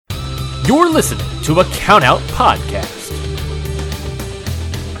You're listening to a Countout Podcast.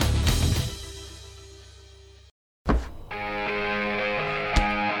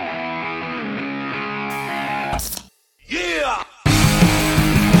 Yeah!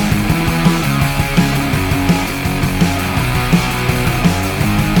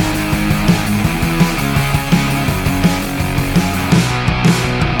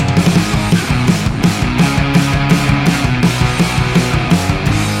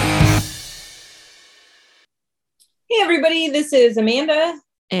 Hey everybody, this is Amanda.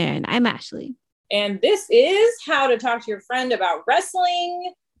 And I'm Ashley. And this is How to Talk to Your Friend About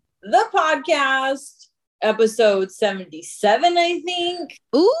Wrestling, the podcast, episode 77, I think.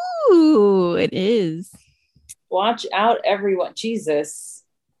 Ooh, it is. Watch out, everyone. Jesus.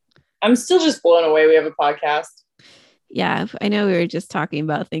 I'm still just blown away we have a podcast. Yeah, I know we were just talking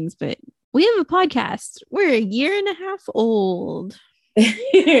about things, but we have a podcast. We're a year and a half old.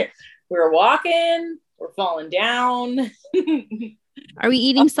 We're walking. We're falling down. Are we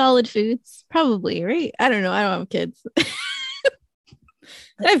eating solid foods? Probably, right? I don't know. I don't have kids.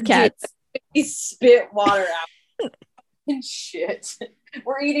 I have cats. We spit water out and shit.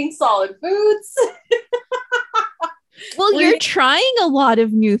 We're eating solid foods. Well, you're trying a lot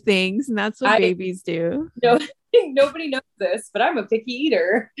of new things, and that's what babies do. No, nobody knows this, but I'm a picky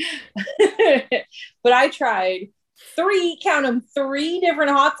eater. But I tried three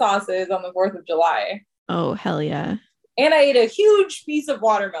different hot sauces on the 4th of July. Oh, hell yeah. And I ate a huge piece of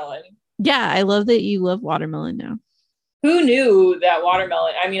watermelon. Yeah, I love that you love watermelon now. Who knew that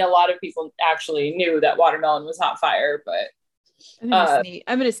watermelon? I mean, a lot of people actually knew that watermelon was hot fire, but I'm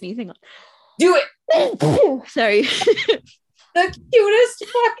gonna sneeze. Hang on. Do it. Sorry. The cutest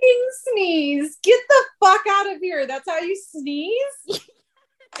fucking sneeze. Get the fuck out of here. That's how you sneeze?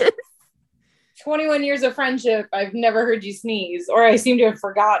 21 years of friendship. I've never heard you sneeze, or I seem to have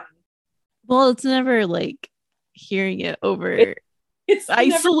forgotten. Well, it's never like hearing it over. It's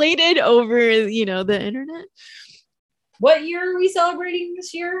isolated never... over, the internet. What year are we celebrating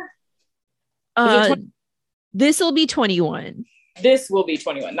this year? This will be 21. This will be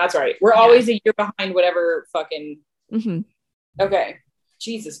 21. That's right. We're always a year behind whatever fucking. Mm-hmm. Okay.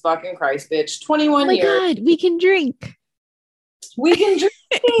 Jesus fucking Christ, bitch. 21 years. Oh my years. God, we can drink. We can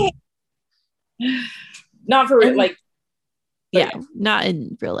drink. Not for like. Yeah, not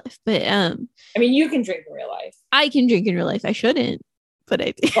in real life, but I mean, you can drink in real life. I can drink in real life. I shouldn't, but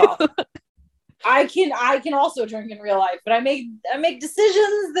I do. Well, I can also drink in real life, but I make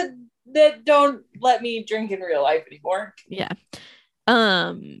decisions that don't let me drink in real life anymore. Yeah.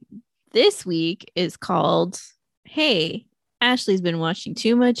 This week is called Hey, Ashley's been watching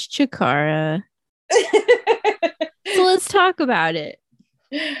too much Chikara. So let's talk about it.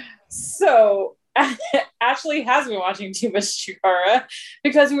 So Ashley has been watching too much Chikara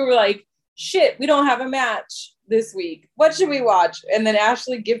because we were like, shit, we don't have a match this week. What should we watch? And then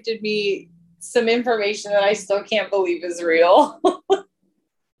Ashley gifted me some information that I still can't believe is real.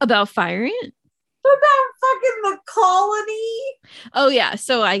 About Fire Ant? About fucking the colony? Oh, yeah.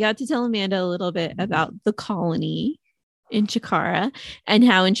 So I got to tell Amanda a little bit about the colony in Chikara and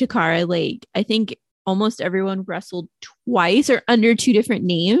how in Chikara, like, I think almost everyone wrestled twice or under two different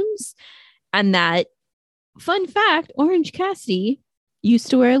names. And that, fun fact, Orange Cassidy used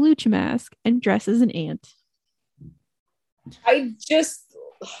to wear a lucha mask and dress as an ant. The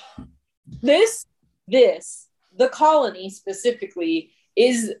colony specifically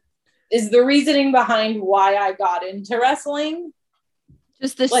is the reasoning behind why I got into wrestling.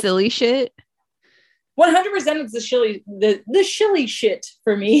 Just the silly shit. 100% it's the silly shit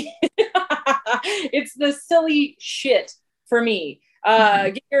for me. It's the silly shit for me.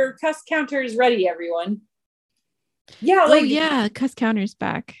 Get your cuss counters ready, everyone. Yeah, cuss counters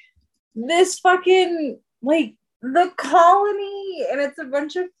back. This fucking like the colony, and it's a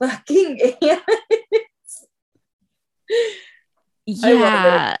bunch of fucking ants.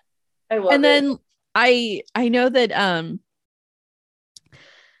 Yeah, I love it. And then I know that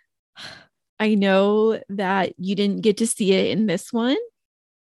I know that you didn't get to see it in this one,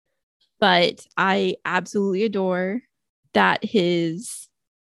 but I absolutely adore that his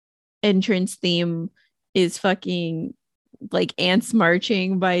entrance theme is fucking like Ants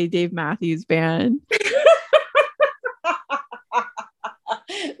Marching by Dave Matthews Band.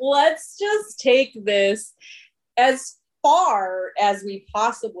 Let's just take this as far as we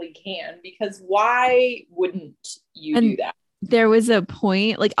possibly can, because why wouldn't you do that? There was a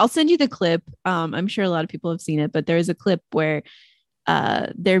point, like, I'll send you the clip. I'm sure a lot of people have seen it, but there's a clip where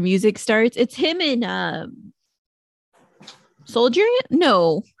their music starts. It's him and Soldier?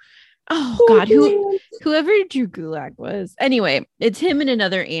 No. Oh God, whoever Drew Gulak was. Anyway, it's him and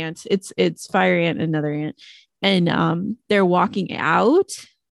another ant. It's Fire Ant and another ant, and they're walking out.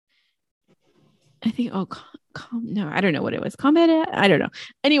 I think no, I don't know what it was. Combat ant? I don't know.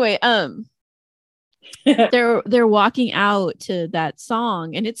 Anyway, they're walking out to that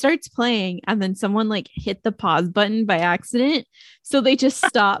song and it starts playing, and then someone like hit the pause button by accident, so they just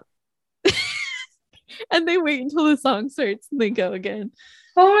stop and they wait until the song starts and they go again.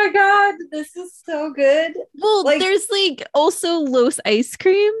 Oh my God, this is so good. Well, like, there's like also Los Ice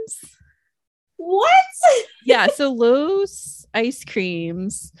Creams. What? Yeah, so Los Ice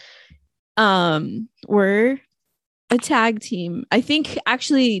Creams were a tag team. I think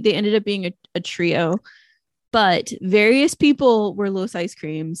actually they ended up being a trio, but various people were Los Ice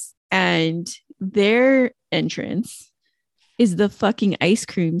Creams, and their entrance is the fucking ice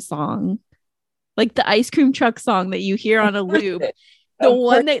cream song. Like the ice cream truck song that you hear on a loop. The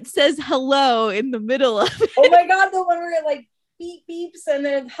one that says hello in the middle of it. Oh my God, the one where it like beep beeps and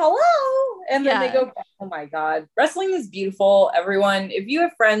then hello. And then they go, oh my God. Wrestling is beautiful. Everyone, if you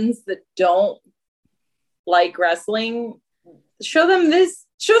have friends that don't like wrestling, show them this.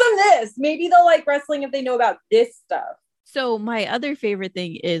 Maybe they'll like wrestling if they know about this stuff. So my other favorite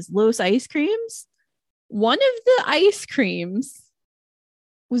thing is Los Ice Creams. One of the ice creams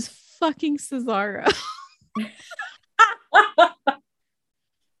was fucking Cesaro.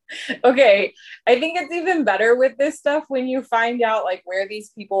 Okay, I think it's even better with this stuff when you find out like where these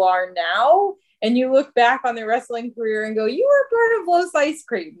people are now and you look back on their wrestling career and go, you were part of Los Ice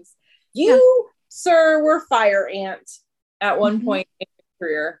Creams. You, sir, were Fire Ant at one point in your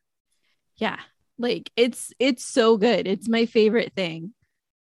career. Yeah, like it's so good. It's my favorite thing.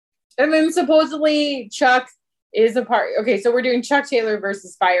 And then supposedly Chuck is a part. Okay, so we're doing Chuck Taylor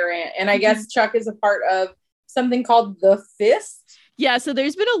versus Fire Ant, and I guess Chuck is a part of something called the Fist. Yeah, so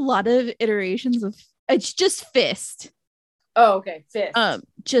there's been a lot of iterations of it's just Fist. Oh, okay, Fist.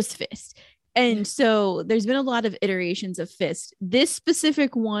 Just Fist. And so there's been a lot of iterations of Fist. This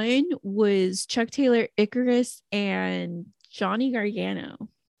specific one was Chuck Taylor, Icarus, and Johnny Gargano.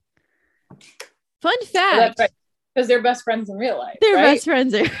 Fun fact. Right. Because they're best friends in real life. They're best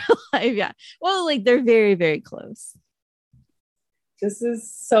friends in real life, yeah. Well, like they're very, very close. This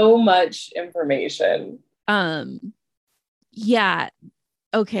is so much information. Yeah.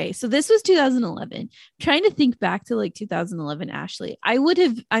 Okay. So this was 2011. I'm trying to think back to like 2011, Ashley. I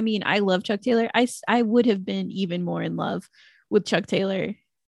love Chuck Taylor. I would have been even more in love with Chuck Taylor.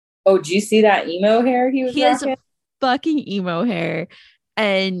 Oh, do you see that emo hair he has fucking emo hair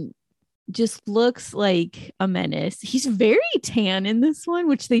and just looks like a menace. He's very tan in this one,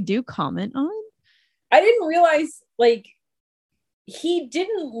 which they do comment on. I didn't realize like he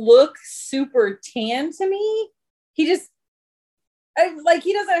didn't look super tan to me. He just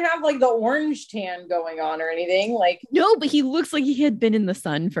he doesn't have like the orange tan going on or anything. Like no, but he looks like he had been in the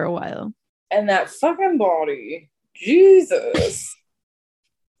sun for a while. And that fucking body, Jesus!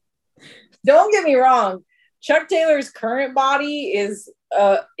 Don't get me wrong. Chuck Taylor's current body is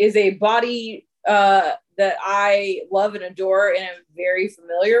a body that I love and adore and am very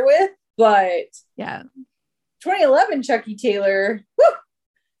familiar with. But yeah, 2011 Chucky Taylor. Woo!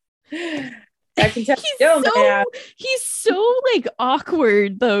 I can tell he's so like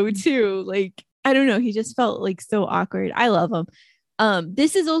awkward though too. Like I don't know, he just felt like so awkward. I love him.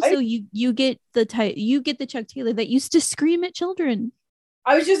 This is also you get the Chuck Taylor that used to scream at children.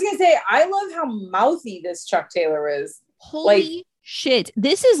 I was just gonna say I love how mouthy this Chuck Taylor is. Holy shit,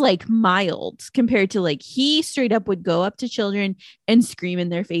 this is like mild compared to like he straight up would go up to children and scream in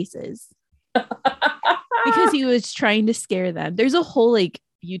their faces because he was trying to scare them. There's a whole like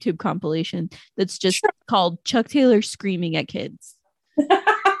YouTube compilation that's just called Chuck Taylor screaming at kids.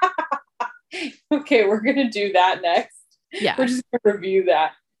 Okay, we're gonna do that next. Yeah, we're just gonna review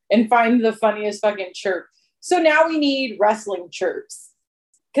that and find the funniest fucking chirp. So now we need wrestling chirps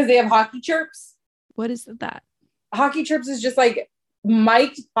because they have hockey chirps. What is that? Hockey chirps is just like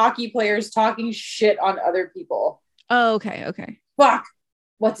mic'd hockey players talking shit on other people. Oh, okay. Fuck,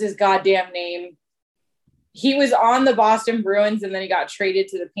 what's his goddamn name? He was on the Boston Bruins and then he got traded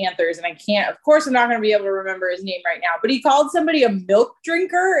to the Panthers. And of course, I'm not going to be able to remember his name right now, but he called somebody a milk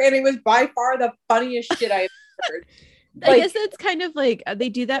drinker. And it was by far the funniest shit I've heard. I guess that's kind of like, they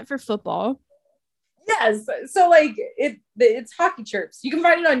do that for football. Yes. So like it's hockey chirps. You can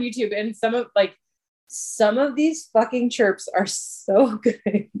find it on YouTube. And some of these fucking chirps are so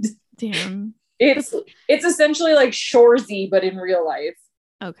good. Damn. It's essentially like Shoresy, but in real life.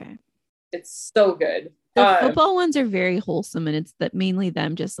 Okay. It's so good. The football ones are very wholesome, and it's that mainly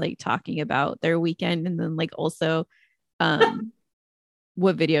them just like talking about their weekend, and then like also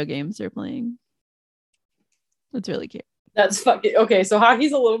what video games they're playing. That's really cute. That's fucking okay. So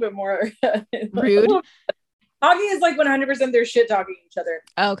hockey's a little bit more Rude. Hockey is like 100% they're shit talking each other.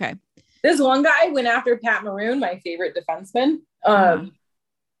 Oh, okay. This one guy went after Pat Maroon, my favorite defenseman.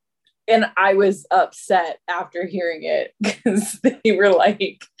 And I was upset after hearing it because they were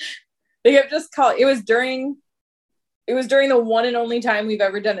like, they have just called. It was during the one and only time we've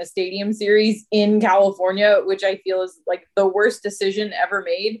ever done a stadium series in California, which I feel is like the worst decision ever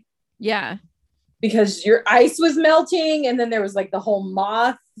made. Yeah. Because your ice was melting and then there was like the whole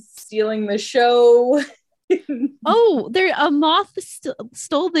moth stealing the show. Oh, a moth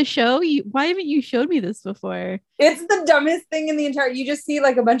stole the show. Why haven't you showed me this before? It's the dumbest thing in the entire. You just see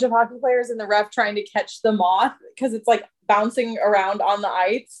like a bunch of hockey players and the ref trying to catch the moth because it's like bouncing around on the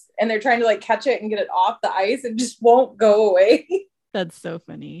ice, and they're trying to like catch it and get it off the ice. It just won't go away. That's so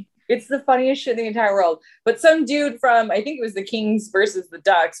funny. It's the funniest shit in the entire world. But some dude from, I think it was the Kings versus the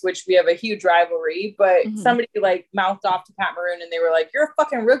Ducks, which we have a huge rivalry, but somebody like mouthed off to Pat Maroon and they were like, you're a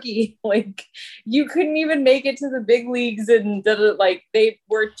fucking rookie. Like you couldn't even make it to the big leagues. And like, they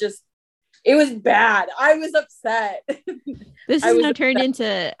were just, it was bad. I was upset. This is now turned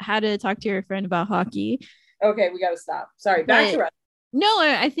into how to talk to your friend about hockey. Okay. We got to stop. Sorry. Back to wrestling. No,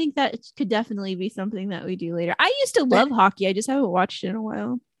 I think that could definitely be something that we do later. I used to love hockey. I just haven't watched it in a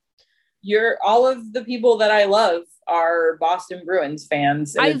while. All of the people that I love are Boston Bruins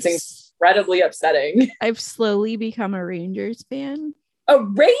fans, and it's incredibly upsetting. I've slowly become a Rangers fan. A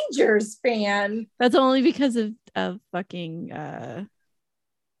Rangers fan? That's only because of fucking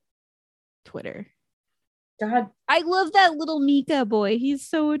Twitter. God, I love that little Mika boy. He's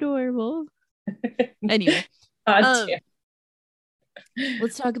so adorable. Anyway, let's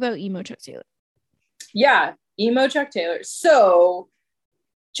talk about emo Chuck Taylor. Yeah, emo Chuck Taylor. So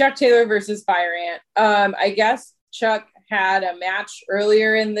Chuck Taylor versus Fire Ant. I guess Chuck had a match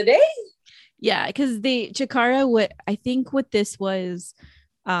earlier in the day. Yeah, because Chikara, what this was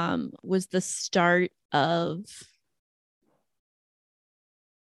the start of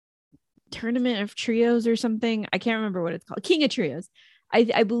Tournament of Trios or something. I can't remember what it's called. King of Trios.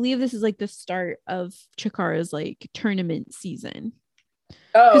 I believe this is like the start of Chikara's like tournament season.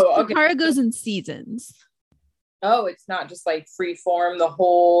 Oh, okay. Chikara goes in seasons. Oh, it's not just like free form the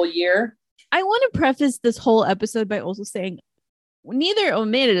whole year. I want to preface this whole episode by also saying neither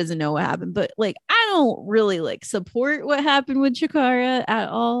Amanda doesn't know what happened, but like I don't really like support what happened with Chikara at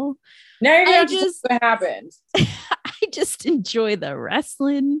all. Now you're gonna just what happened. I just enjoy the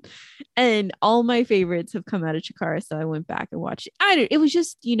wrestling, and all my favorites have come out of Chikara, so I went back and watched it. It was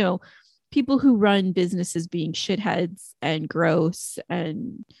just, people who run businesses being shitheads and gross,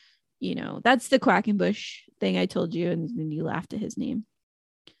 and that's the Quackenbush thing I told you, and then you laughed at his name.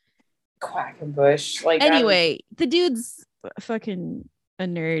 Quackenbush. Like anyway, the dude's fucking a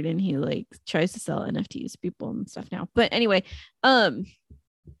nerd, and he like tries to sell NFTs to people and stuff now. But anyway,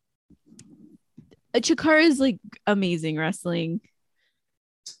 Chikara is like amazing wrestling.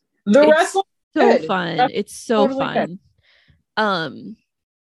 Wrestling so good. Fun. It's so totally fun. Good.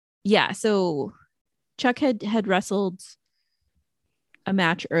 Yeah. So Chuck had wrestled a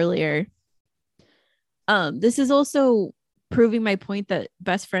match earlier. This is also proving my point that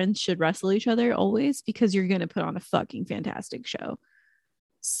best friends should wrestle each other always, because you're gonna put on a fucking fantastic show.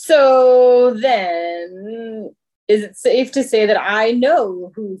 So then, is it safe to say that I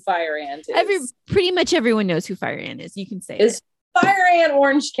know who Fire Ant is? Pretty much everyone knows who Fire Ant is. You can say is Fire Ant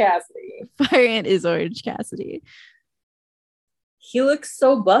Orange Cassidy. Fire Ant is Orange Cassidy. He looks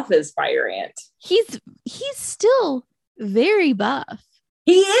so buff as Fire Ant. He's still very buff.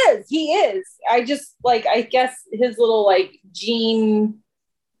 He is. I just I guess his little like jean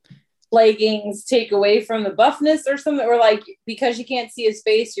leggings take away from the buffness or something, or like because you can't see his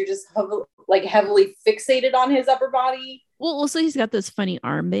face, you're just heavily fixated on his upper body. Well, also he's got those funny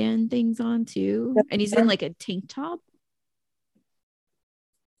armband things on too, and he's in like a tank top.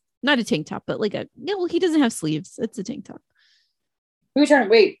 Not a tank top, but like he doesn't have sleeves. It's a tank top. Are we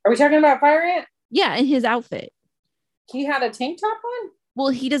talking about Fire Ant? Yeah, in his outfit. He had a tank top on? Well,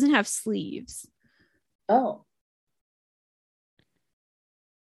 he doesn't have sleeves. Oh.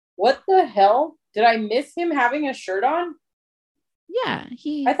 What the hell? Did I miss him having a shirt on? Yeah,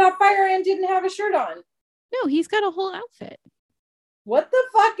 I thought Fire Ant didn't have a shirt on. No, he's got a whole outfit. What the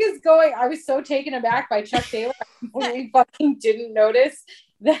fuck is going? I was so taken aback by Chuck Taylor. I completely fucking didn't notice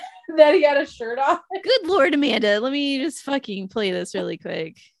that he had a shirt on. Good Lord, Amanda. Let me just fucking play this really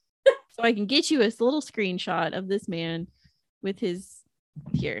quick so I can get you a little screenshot of this man with his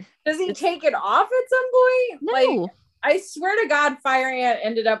here. Does he take it off at some point? No. I swear to God, Fire Ant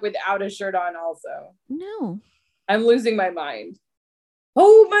ended up without a shirt on also. No. I'm losing my mind.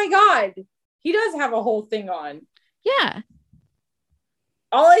 Oh my God. He does have a whole thing on. Yeah.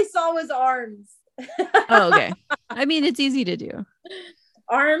 All I saw was arms. Oh, okay. I mean, it's easy to do.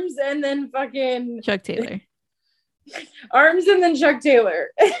 Arms and then fucking Chuck Taylor. arms and then Chuck Taylor.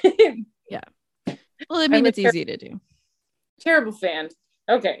 Yeah. Well, I mean, it's easy to do. Terrible fan.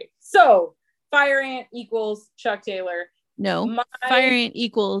 Okay. So Fire Ant equals Chuck Taylor. No. Fire Ant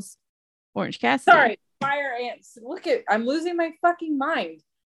equals Orange Cassidy. Sorry. Fire Ants. Look at, I'm losing my fucking mind.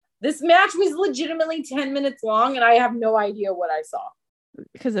 This match was legitimately 10 minutes long and I have no idea what I saw.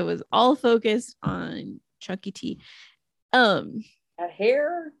 Because it was all focused on Chucky T. A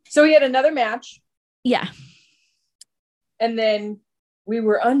hair. So he had another match. Yeah. And then we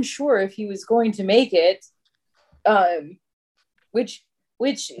were unsure if he was going to make it. Which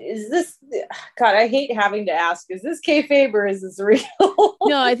is this? God, I hate having to ask. Is this kayfabe or is this real?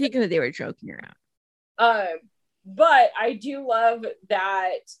 No, I think that they were joking around. But I do love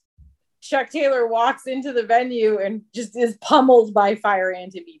that Chuck Taylor walks into the venue and just is pummeled by Fire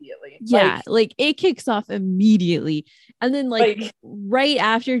Ant immediately. Yeah, like it kicks off immediately. And then like right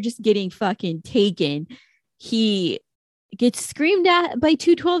after just getting fucking taken, he gets screamed at by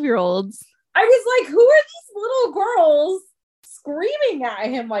two 12-year-olds. I was like, who are these little girls screaming at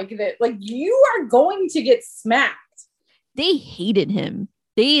him like that? Like, you are going to get smacked. They hated him.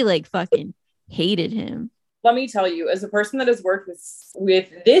 They like fucking hated him. Let me tell you, as a person that has worked with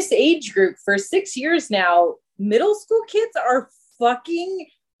this age group for 6 years now, middle school kids are fucking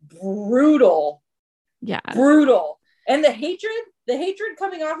brutal. Yeah. Brutal. And the hatred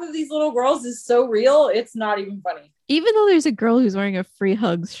coming off of these little girls is so real, it's not even funny. Even though there's a girl who's wearing a Free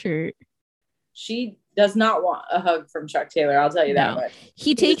Hugs shirt. She does not want a hug from Chuck Taylor, I'll tell you that much.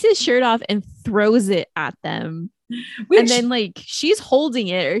 He takes his shirt off and throws it at them. And then like she's holding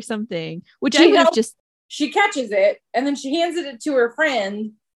it or something, which I would have just... She catches it and then she hands it to her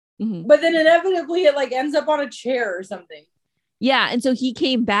friend, but then inevitably it like ends up on a chair or something. Yeah, and so he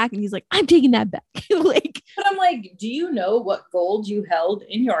came back and he's like, I'm taking that back. Like, but I'm like, do you know what gold you held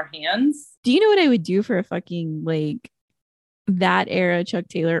in your hands? Do you know what I would do for a fucking like that era Chuck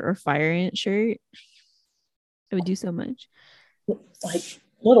Taylor or Fire Ant shirt? I would do so much. Like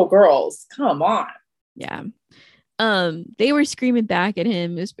little girls, come on. Yeah. They were screaming back at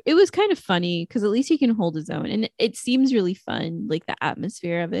him. It was kind of funny because at least he can hold his own, and it seems really fun, like the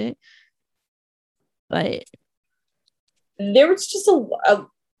atmosphere of it. But there was just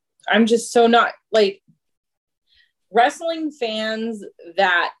I'm just so not like wrestling fans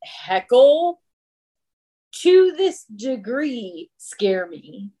that heckle to this degree scare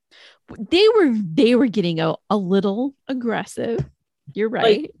me. They were getting a little aggressive. You're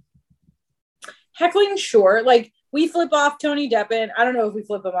right. Like, heckling, sure. Like, we flip off Tony Deppen. I don't know if we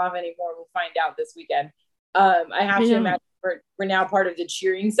flip him off anymore. We'll find out this weekend. I have to imagine we're now part of the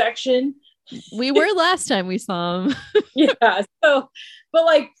cheering section. We were last time we saw him. Yeah. So, but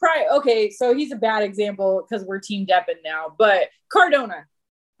like, okay, so he's a bad example because we're Team Deppen now. But Cardona.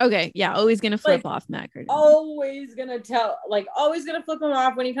 Okay, yeah, always gonna flip off Matt Cardona. Always gonna flip him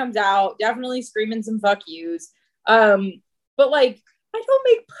off when he comes out. Definitely screaming some fuck yous. But like, I don't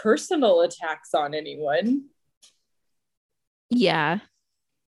make personal attacks on anyone. Yeah.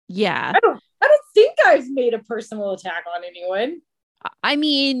 I don't think I've made a personal attack on anyone. I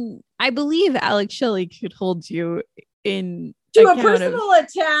mean, I believe Alex Shelley could hold you in to a personal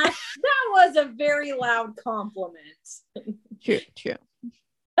attack. That was a very loud compliment. True.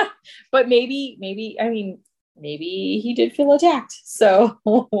 But maybe he did feel attacked. So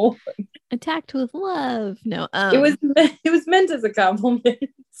attacked with love. No, it was meant as a compliment.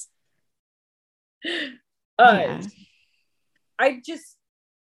 Yeah.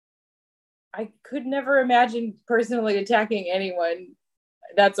 I could never imagine personally attacking anyone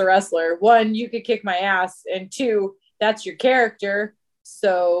that's a wrestler. One, you could kick my ass, and two, that's your character.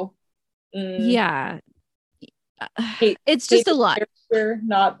 So yeah, it's just a lot.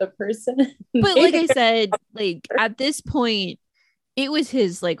 Not the person. But like I said, like at this point, it was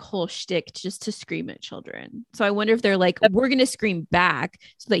his like whole shtick just to scream at children. So I wonder if they're like, we're gonna scream back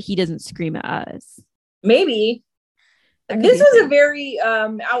so that he doesn't scream at us. Maybe. This was a very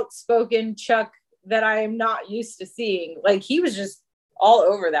outspoken Chuck that I am not used to seeing. Like, he was just all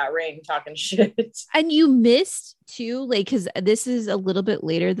over that ring talking shit. And you missed too, like, because this is a little bit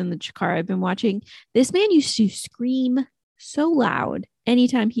later than the Chikara I've been watching. This man used to scream so loud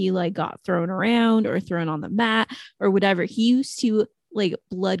anytime he like got thrown around or thrown on the mat or whatever. He used to like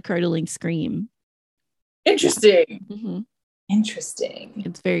blood curdling scream. Interesting. Yeah. Mm-hmm. Interesting.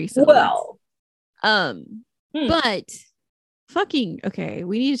 It's very similar. Well, but fucking okay,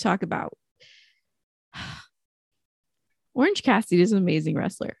 we need to talk about Orange Cassidy is an amazing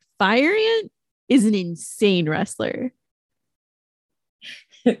wrestler. Fire Ant is an insane wrestler.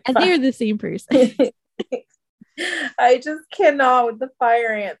 And they're the same person. I just cannot with the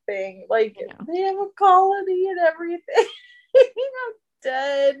Fire Ant thing. Like, they have a colony and everything. I'm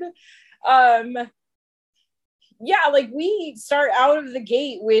dead. Yeah, like we start out of the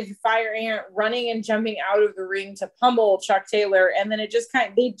gate with Fire Ant running and jumping out of the ring to pummel Chuck Taylor, and then it just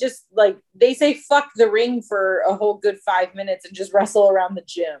they say fuck the ring for a whole good 5 minutes and just wrestle around the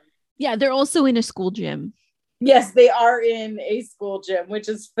gym. Yeah, they're also in a school gym. Yes, they are in a school gym, which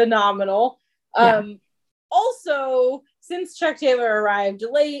is phenomenal. Yeah. Also, since Chuck Taylor arrived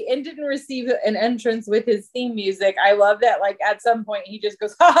late and didn't receive an entrance with his theme music, I love that, like, at some point he just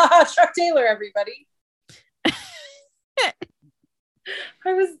goes, ha ha ha, Chuck Taylor, everybody.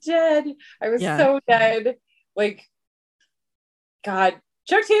 I was dead. I was so dead. Like, God,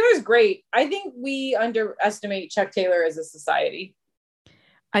 Chuck Taylor's great. I think we underestimate Chuck Taylor as a society.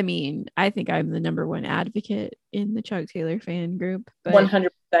 I mean, I think I'm the number one advocate in the Chuck Taylor fan group. 100%.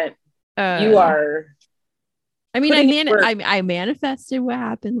 You are. I mean, I manifested what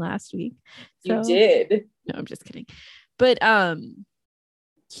happened last week. So. You did. No, I'm just kidding. But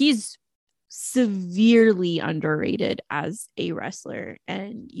he's severely underrated as a wrestler,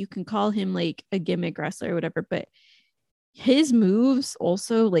 and you can call him like a gimmick wrestler or whatever, but his moves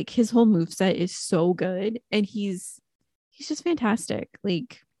also, like, his whole moveset is so good, and he's just fantastic.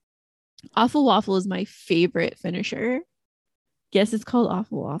 Like, Awful Waffle is my favorite finisher. Yes, it's called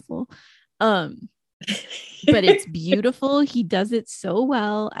Awful Waffle. But it's beautiful. He does it so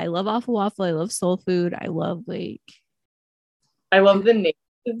well. I love Awful Waffle. I love Soul Food. I love the names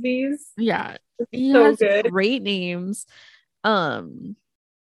of these. Yeah, he has great names. I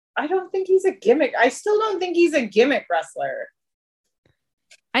don't think he's a gimmick. I still don't think he's a gimmick wrestler.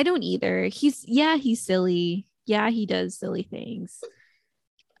 I don't either. He's silly. Yeah, he does silly things.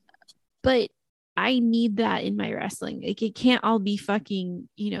 But I need that in my wrestling. Like, it can't all be fucking,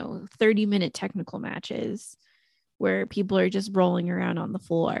 30-minute technical matches where people are just rolling around on the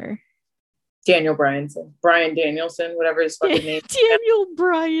floor. Brian Danielson, whatever his fucking name. Daniel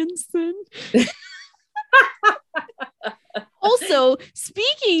Bryanson. Also,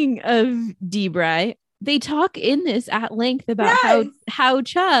 speaking of D-Bry, they talk in this at length about how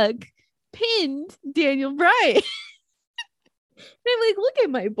Chuck pinned Daniel Bryan. I'm like, look at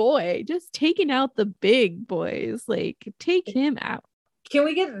my boy, just taking out the big boys. Like, take him out. Can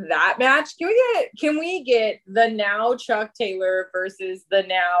we get that match? Can we get the now Chuck Taylor versus the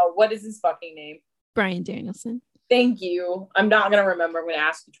now, what is his fucking name? Bryan Danielson. Thank you. I'm not going to remember. I'm going to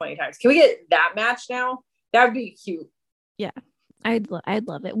ask you 20 times. Can we get that match now? That would be cute. Yeah, I'd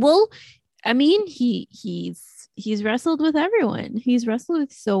love it. Well, I mean, he's wrestled with everyone. He's wrestled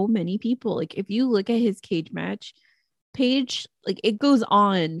with so many people. Like, if you look at his cage match page, like, it goes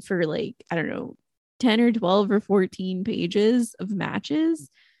on for, like, I don't know, 10 or 12 or 14 pages of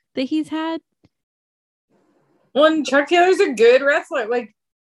matches that he's had. Well, Chuck Taylor's a good wrestler. Like,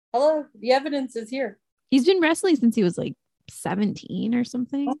 hello, the evidence is here. He's been wrestling since he was like 17 or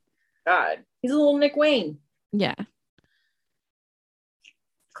something. Oh, God, he's a little Nick Wayne. Yeah.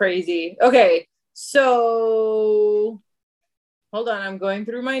 Crazy. Okay, so hold on, I'm going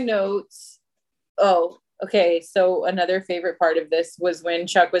through my notes. Oh, okay, so another favorite part of this was when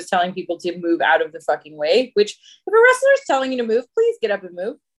Chuck was telling people to move out of the fucking way, which, if a wrestler is telling you to move, please get up and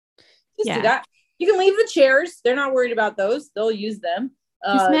move. Just do that. You can leave the chairs. They're not worried about those. They'll use them.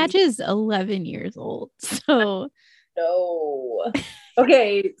 This match is 11 years old, so... No.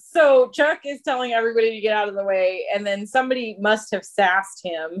 Okay, so Chuck is telling everybody to get out of the way, and then somebody must have sassed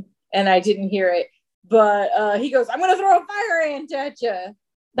him, and I didn't hear it, but he goes, I'm going to throw a fire ant at you.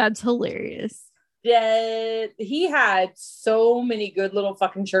 That's hilarious. Yeah, he had so many good little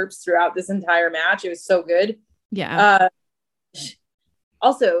fucking chirps throughout this entire match. It was so good. Yeah.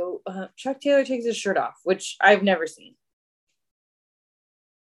 Also, Chuck Taylor takes his shirt off, which I've never seen.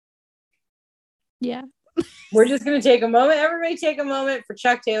 Yeah. We're just going to take a moment. Everybody take a moment for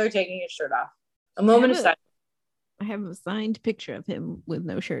Chuck Taylor taking his shirt off. A moment of silence. I have a signed picture of him with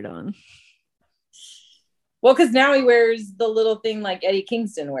no shirt on. Well, because now he wears the little thing like Eddie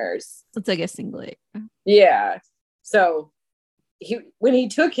Kingston wears. It's like a singlet. Yeah. So when he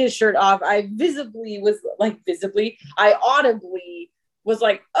took his shirt off, I audibly was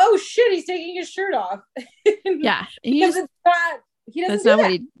like, oh shit, he's taking his shirt off. Yeah. Because that's not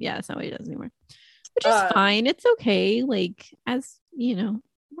what he does anymore. Which is fine. It's okay. Like, as you know,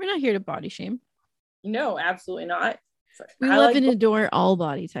 we're not here to body shame. No, absolutely not. We love and adore all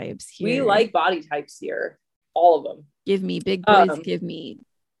body types here. We like body types here. All of them. Give me big boys. Give me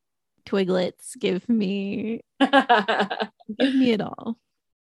Twiglets. Give me it all.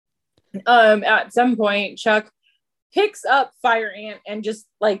 At some point, Chuck picks up Fire Ant and just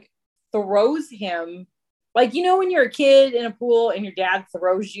like throws him. Like, you know, when you're a kid in a pool and your dad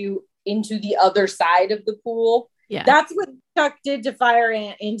throws you into the other side of the pool? Yeah. That's what Chuck did to Fire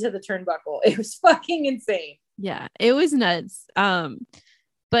Ant into the turnbuckle. It was fucking insane. Yeah, it was nuts.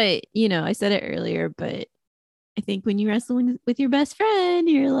 But you know, I said it earlier, but I think when you wrestle with your best friend,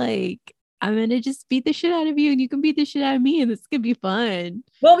 you're like, I'm gonna just beat the shit out of you and you can beat the shit out of me and this could be fun.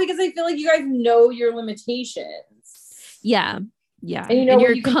 Well, because I feel like you guys know your limitations. Yeah. And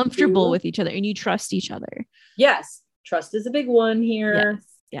you're comfortable with each other and you trust each other. Yes. Trust is a big one here. Yes.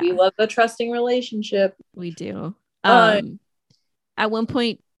 Yeah. We love a trusting relationship. We do. At one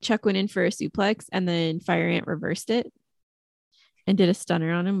point, Chuck went in for a suplex and then Fire Ant reversed it and did a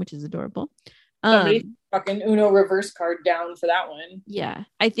stunner on him, which is adorable. Somebody fucking Uno reverse card down for that one. Yeah.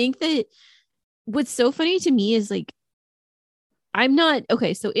 I think that what's so funny to me is like, I'm not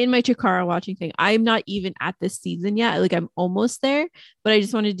okay. So in my Chikara watching thing, I'm not even at this season yet. Like I'm almost there, but I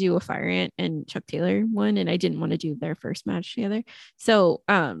just want to do a Fire Ant and Chuck Taylor one, and I didn't want to do their first match together. So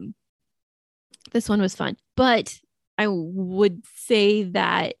this one was fun, but I would say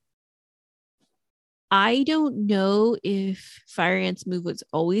that I don't know if Fire Ant's move was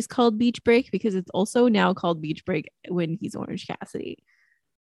always called Beach Break because it's also now called Beach Break when he's Orange Cassidy.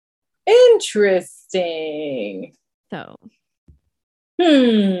 Interesting. So.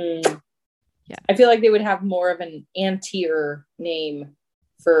 Yeah. I feel like they would have more of an antier name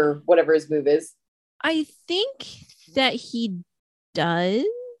for whatever his move is. I think that he does.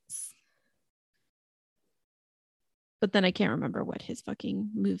 But then I can't remember what his fucking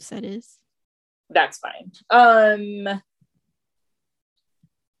moveset is. That's fine.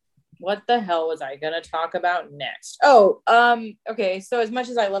 What the hell was I gonna talk about next? Okay. So as much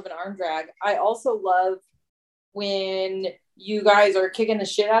as I love an arm drag, I also love when you guys are kicking the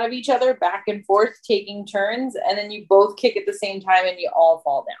shit out of each other back and forth, taking turns, and then you both kick at the same time and you all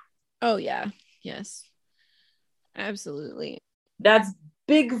fall down. Oh, yeah. Yes. Absolutely. That's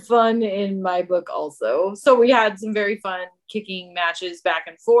big fun in my book also. So we had some very fun kicking matches back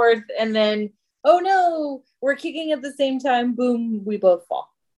and forth. And then, oh no, we're kicking at the same time. Boom, we both fall.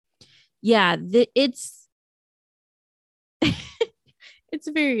 Yeah, it's it's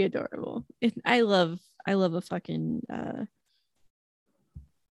very adorable. I love a fucking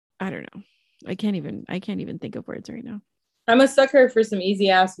I don't know. I can't even think of words right now. I'm a sucker for some easy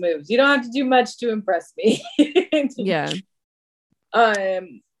ass moves. You don't have to do much to impress me. Yeah.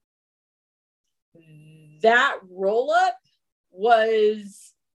 That roll up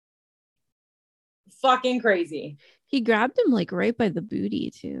was fucking crazy. He grabbed him like right by the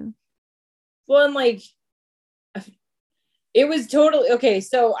booty too. Well, and like it was totally okay.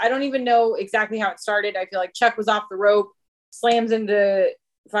 So I don't even know exactly how it started. I feel like Chuck was off the rope, slams into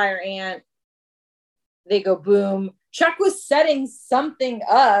Fire Ant. They go boom. Chuck was setting something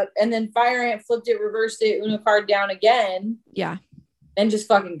up, and then Fire Ant flipped it, reversed it, Uno card down again. Yeah. And just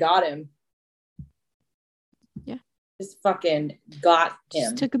fucking got him. Yeah. Just fucking got him.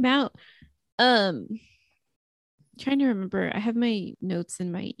 Just took him out. Trying to remember. I have my notes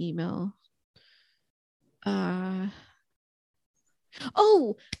in my email.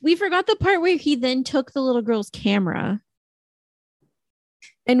 Oh, we forgot the part where he then took the little girl's camera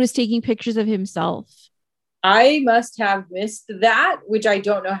and was taking pictures of himself. I must have missed that, which I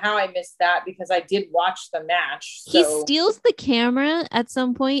don't know how I missed that because I did watch the match. So. He steals the camera at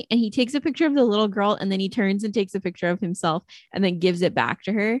some point and he takes a picture of the little girl and then he turns and takes a picture of himself and then gives it back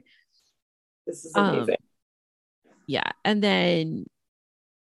to her. This is amazing. Yeah. And then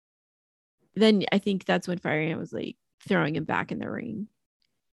I think that's when Fire Ant was like throwing him back in the ring.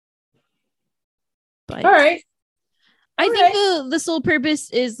 But all right. I think the sole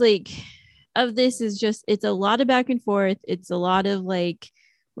purpose is like of this is just it's a lot of back and forth. It's a lot of like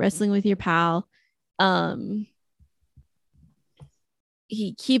wrestling with your pal.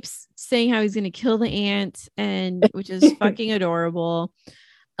 He keeps saying how he's gonna kill the ant, and which is fucking adorable.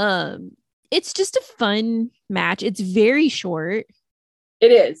 It's just a fun match. It's very short.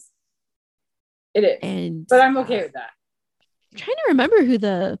 It is. And but I'm okay with that. I'm trying to remember who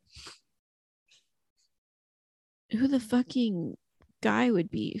the fucking guy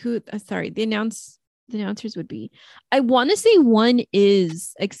would be. The announcers would be. I want to say one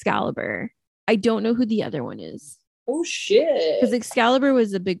is Excalibur. I don't know who the other one is. Oh shit. Because Excalibur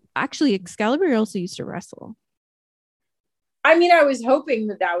was Excalibur also used to wrestle. I mean, I was hoping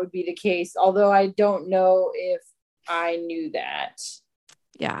that would be the case, although I don't know if I knew that.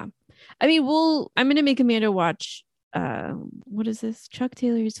 Yeah. I mean, I'm going to make Amanda watch what is this? Chuck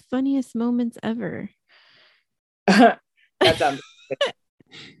Taylor's funniest moments ever. That sounds good.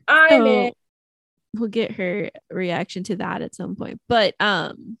 I'm in. We'll get her reaction to that at some point. But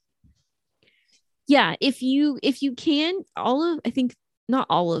yeah, if you can, I think not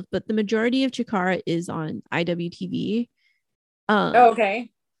all of, but the majority of Chikara is on IWTV.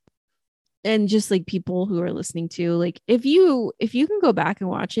 Okay. And just like people who are listening to, like, if you can go back and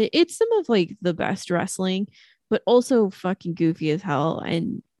watch it, it's some of like the best wrestling, but also fucking goofy as hell.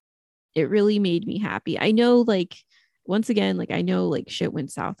 And it really made me happy. I know, like, once again, like, I know like shit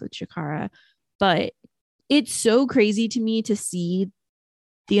went south with Chikara, but it's so crazy to me to see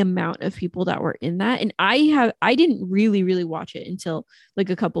the amount of people that were in that. And I didn't really watch it until like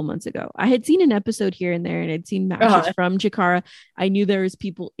a couple months ago. I had seen an episode here and there, and I'd seen matches from Chikara. I knew there was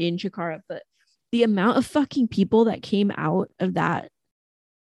people in Chikara, but the amount of fucking people that came out of that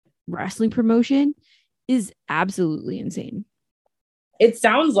wrestling promotion is absolutely insane. It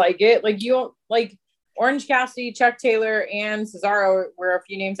sounds like it. Like, you don't like Orange Cassidy, Chuck Taylor, and Cesaro were a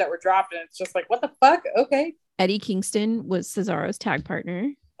few names that were dropped, and it's just like, what the fuck? Okay. Eddie Kingston was Cesaro's tag partner.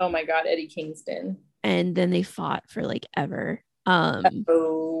 Oh my god, Eddie Kingston. And then they fought for like ever. Oh.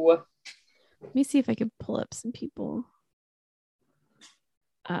 Let me see if I can pull up some people.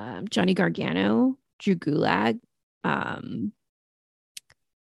 Johnny Gargano, Drew Gulak,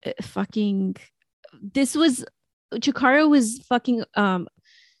 fucking Chikara was fucking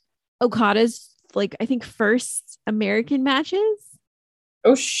Okada's, like, I think first American matches.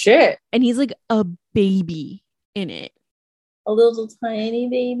 Oh shit. And he's like a baby in it. A little tiny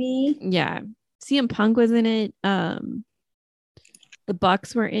baby. Yeah. CM Punk was in it. The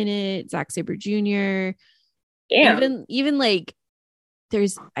Bucks were in it. Zack Sabre Jr. Damn. Even like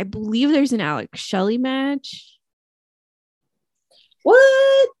I believe there's an Alex Shelley match.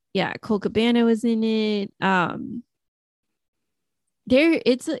 What? Yeah, Cole Cabana was in it.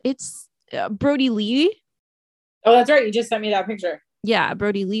 It's Brody Lee. Oh, that's right. You just sent me that picture. Yeah,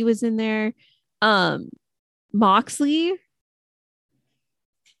 Brody Lee was in there. Moxley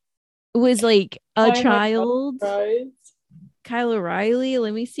was like a child. Kyle O'Reilly.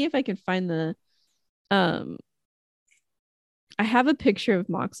 Let me see if I can find the I have a picture of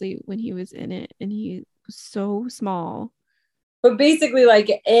Moxley when he was in it, and he was so small. But basically, like,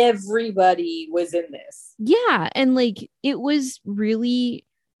 everybody was in this. Yeah, and like it was really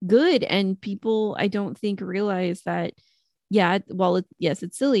good, and people, I don't think, realize that. Yeah, while yes,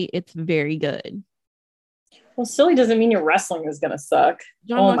 it's silly, it's very good. Well, silly doesn't mean your wrestling is gonna suck.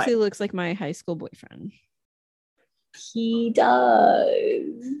 John Moxley looks like my high school boyfriend. He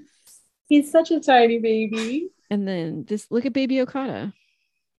does. He's such a tiny baby. And then look at Baby Okada.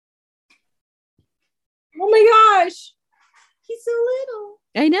 Oh my gosh. He's so little.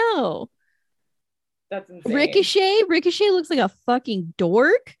 I know. That's insane. Ricochet looks like a fucking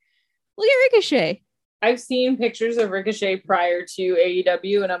dork. Look at Ricochet. I've seen pictures of Ricochet prior to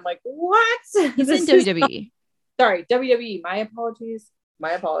AEW, and I'm like, what? He's in WWE. Sorry, WWE. My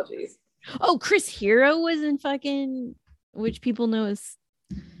apologies. Oh, Chris Hero was in fucking, which people know as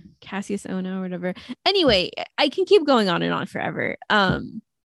Cassius Ohno or whatever. Anyway, I can keep going on and on forever.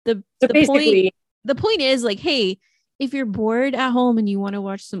 The point is, like, hey, if you're bored at home and you want to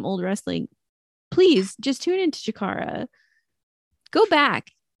watch some old wrestling, please just tune into Chikara. Go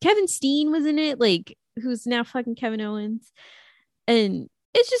back. Kevin Steen was in it, like, who's now fucking Kevin Owens. And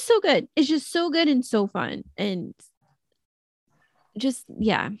it's just so good. It's just so good and so fun. And just,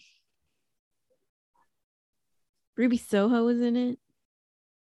 yeah. Ruby Soho was in it.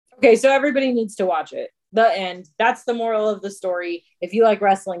 Okay, so everybody needs to watch it. The end. That's the moral of the story. If you like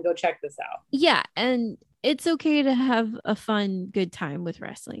wrestling, go check this out. Yeah, and it's okay to have a fun, good time with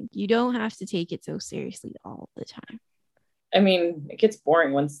wrestling. You don't have to take it so seriously all the time. I mean, it gets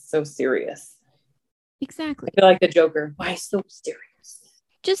boring when it's so serious. Exactly. I feel like the Joker. Why so serious?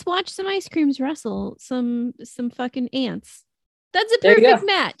 Just watch some ice creams wrestle some fucking ants. That's a perfect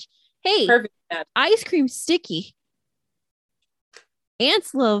match. Hey, perfect match. Ice cream sticky.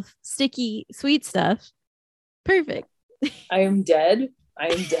 Ants love sticky, sweet stuff. Perfect. I am dead.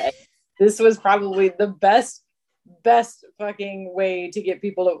 This was probably the best fucking way to get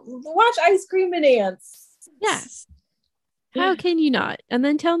people to watch Ice Cream and Ants. Yes. How can you not? And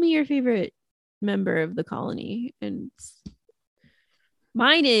then tell me your favorite member of the colony. And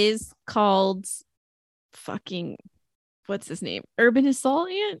mine is called fucking, what's his name? Urban Assault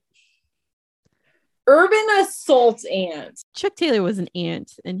Ant? Urban Assault Ant. Chuck Taylor was an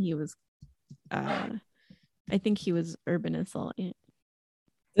ant, and he was I think he was Urban Assault Ant.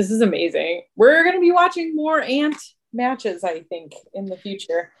 This is amazing. We're going to be watching more ant matches, I think, in the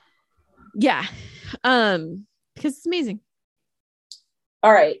future. Yeah. because it's amazing.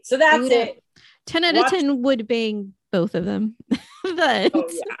 All right, so that's it. 10 out of 10 would bang both of them. But oh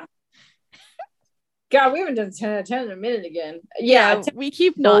yeah. God, we haven't done 10 out of 10 in a minute again. Yeah, we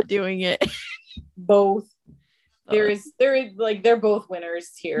keep not doing it. Both. There is like they're both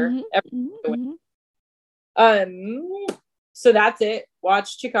winners here. So that's it.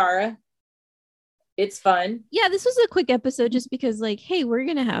 Watch Chikara. It's fun. Yeah, this was a quick episode just because, like, hey, we're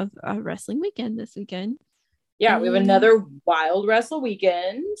gonna have a wrestling weekend this weekend. Yeah, we have another Wild Wrestle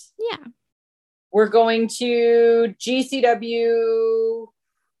weekend. Yeah. We're going to GCW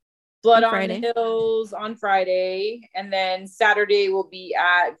Blood on the Hills on Friday. And then Saturday we'll be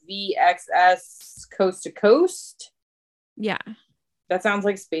at VXS Coast to Coast. Yeah. That sounds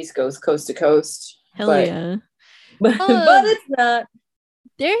like Space Ghost Coast to Coast. Hell yeah. But it's not.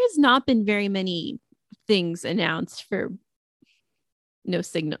 There has not been very many things announced for No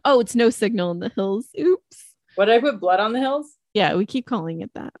Signal. Oh, it's No Signal in the Hills. Oops. What did I put? Blood on the Hills? Yeah, we keep calling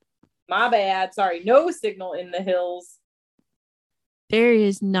it that. My bad. Sorry. No Signal in the Hills. There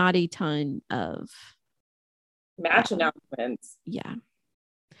is not a ton of match announcements. Yeah.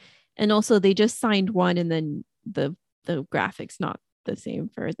 And also they just signed one and then the graphics not the same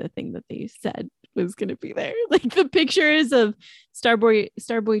for the thing that they said was going to be there. Like the pictures of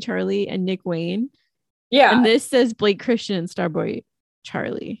Starboy Charlie and Nick Wayne. Yeah. And this says Blake Christian and Starboy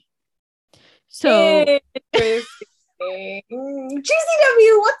Charlie. So GCW,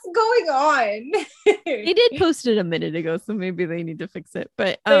 what's going on? They did post it a minute ago, so maybe they need to fix it.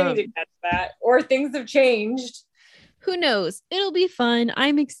 But they need to catch that, or things have changed. Who knows? It'll be fun.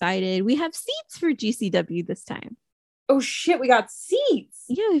 I'm excited. We have seats for GCW this time. Oh shit, we got seats.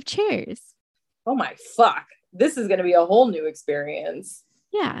 Yeah, we have chairs. Oh my fuck. This is gonna be a whole new experience.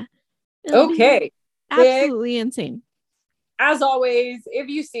 Yeah. Okay. Absolutely insane. As always, if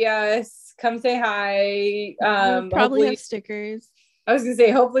you see us, come say hi. We'll probably have stickers. I was gonna say,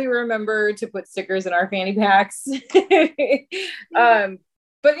 hopefully remember to put stickers in our fanny packs. But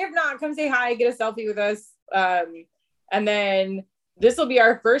if not, come say hi, get a selfie with us. And then this will be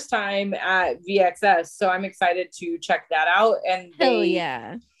our first time at VXS, so I'm excited to check that out. And hell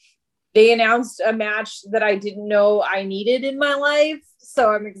yeah. They announced a match that I didn't know I needed in my life,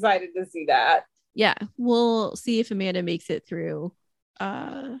 so I'm excited to see that. Yeah, we'll see if Amanda makes it through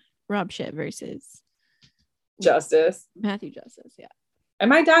Rob Shit versus Justice. Matthew Justice, yeah. I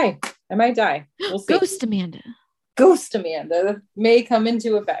might die. We'll see. Ghost Amanda may come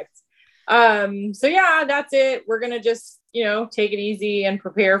into effect. So yeah, that's it. We're gonna just, take it easy and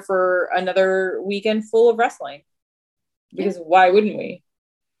prepare for another weekend full of wrestling. Because why wouldn't we?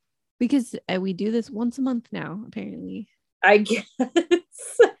 Because we do this once a month now, apparently. I guess.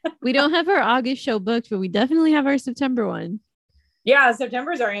 We don't have our August show booked, but we definitely have our September one. Yeah,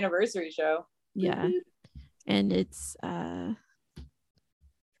 September is our anniversary show. Yeah. And it's gonna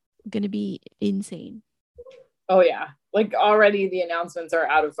be insane. Oh yeah. Like already the announcements are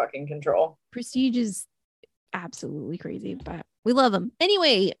out of fucking control. Prestige is absolutely crazy, but we love them.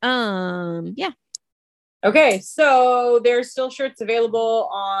 Anyway, yeah. Okay, so there's still shirts available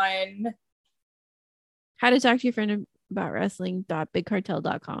on How to Talk to Your Friend About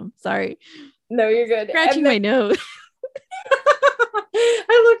Wrestling.bigcartel.com. Sorry. No, you're good. Scratching my nose.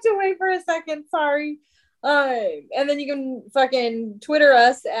 I looked away for a second. Sorry. And then you can fucking Twitter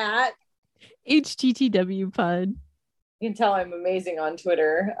us at HTTW Pod. You can tell I'm amazing on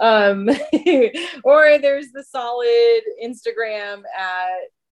Twitter. Or there's the solid Instagram at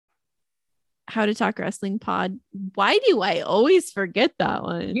How to Talk Wrestling Pod. Why do I always forget that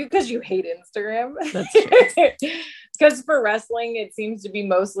one? Because you hate Instagram. That's true. Because for wrestling, it seems to be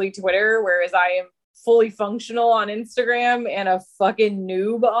mostly Twitter, whereas I am fully functional on Instagram and a fucking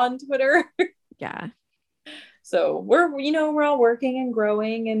noob on Twitter. Yeah. So we're all working and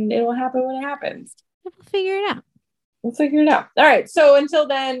growing, and it'll happen when it happens. We'll figure it out. All right. So until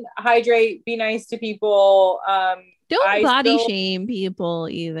then, hydrate, be nice to people. Don't body shame people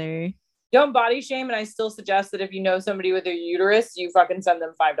either. Don't body shame. And I still suggest that if you know somebody with a uterus, you fucking send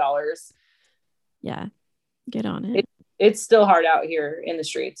them $5. Yeah. Get on it. It's still hard out here in the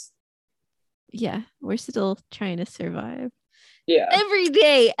streets. Yeah. We're still trying to survive. Yeah. Every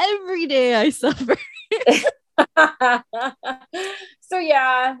day I suffer. So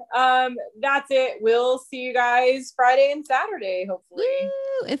yeah, that's it. We'll see you guys Friday and Saturday, hopefully.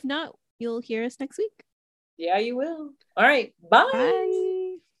 Woo! If not, you'll hear us next week. Yeah, you will. All right. Bye.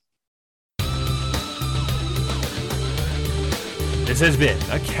 Bye. This has been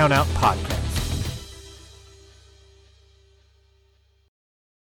a Count Out Podcast.